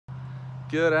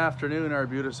Good afternoon,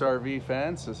 Arbutus RV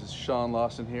fans. This is Shawn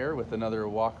Lawson here with another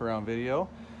walk around video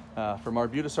from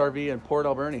Arbutus RV in Port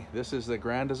Alberni. This is the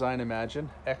Grand Design Imagine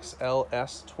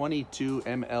XLS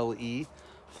 22MLE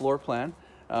floor plan.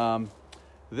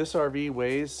 This RV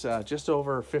weighs just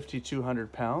over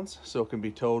 5,200 pounds, so it can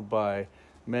be towed by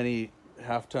many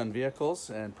half-ton vehicles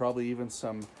and probably even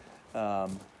some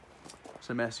SUVs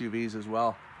as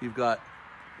well. You've got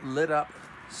lit up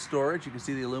storage. You can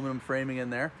see the aluminum framing in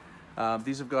there.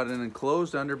 These have got an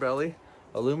enclosed underbelly,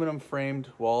 aluminum framed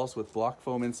walls with block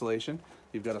foam insulation.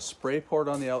 You've got a spray port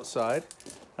on the outside.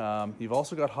 You've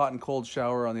also got hot and cold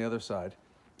shower on the other side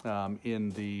in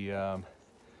the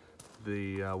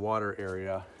water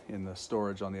area in the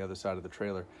storage on the other side of the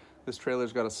trailer. This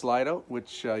trailer's got a slide out,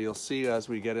 which you'll see as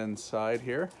we get inside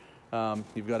here.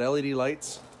 You've got LED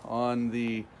lights on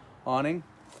the awning,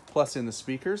 plus in the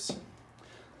speakers.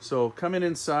 So coming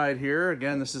inside here,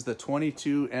 again, this is the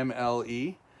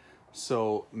 22MLE.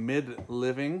 So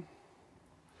mid-living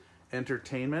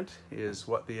entertainment is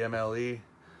what the MLE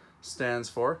stands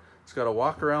for. It's got a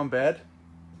walk-around bed,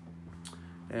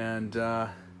 and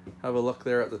have a look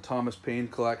there at the Thomas Paine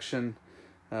collection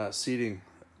seating.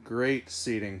 Great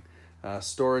seating.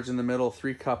 Storage in the middle,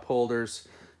 3 cup holders.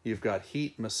 You've got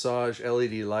heat, massage,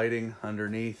 LED lighting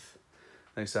underneath.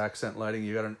 Nice accent lighting.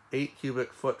 You've got an 8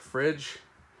 cubic foot fridge.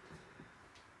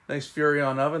 Nice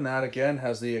Furrion oven. That again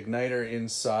has the igniter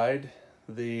inside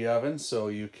the oven, so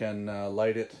you can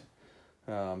light it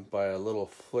by a little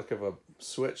flick of a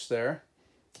switch there,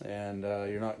 and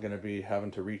you're not going to be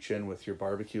having to reach in with your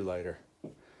barbecue lighter.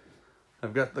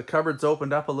 I've got the cupboards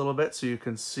opened up a little bit so you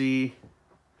can see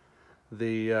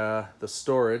the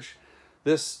storage.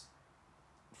 This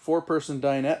 4-person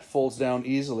dinette folds down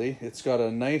easily. It's got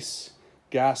a nice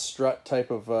gas strut type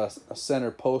of a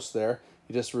center post there.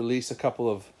 You just release a couple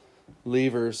of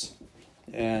levers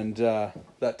and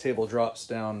that table drops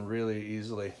down really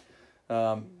easily.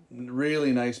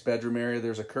 Really nice bedroom area.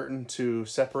 There's a curtain to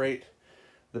separate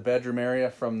the bedroom area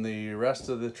from the rest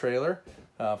of the trailer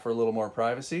for a little more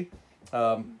privacy.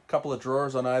 Couple of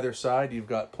drawers on either side. You've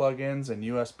got plug-ins and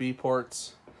USB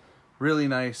ports. Really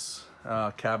nice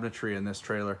cabinetry in this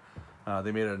trailer.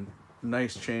 They made a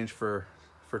nice change for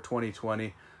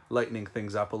 2020, lightening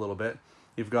things up a little bit.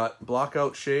 You've got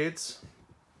block-out shades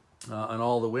on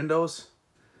all the windows.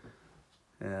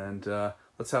 And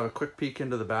let's have a quick peek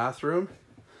into the bathroom.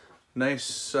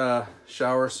 Nice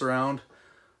shower surround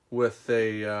with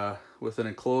an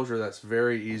enclosure that's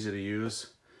very easy to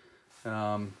use.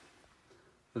 The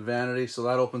vanity, so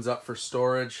that opens up for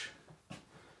storage.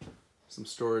 Some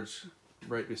storage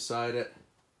right beside it.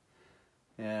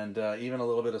 And even a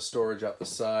little bit of storage up the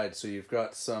side. So you've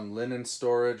got some linen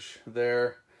storage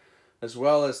there, as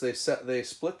well as they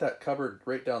split that cupboard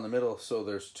right down the middle, so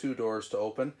there's 2 doors to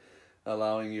open,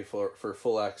 allowing you for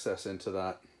full access into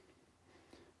that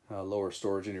lower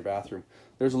storage in your bathroom.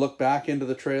 There's a look back into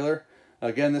the trailer.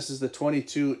 Again, this is the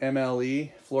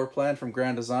 22MLE floor plan from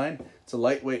Grand Design. It's a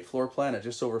lightweight floor plan at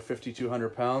just over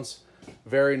 5,200 pounds.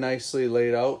 Very nicely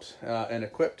laid out and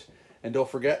equipped. And don't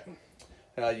forget,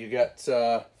 you get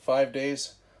 5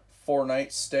 days, 4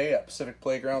 nights stay at Pacific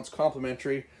Playgrounds,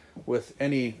 complimentary with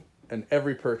any and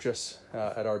every purchase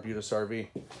at Arbutus RV.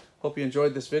 Hope you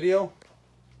enjoyed this video.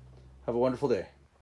 Have a wonderful day.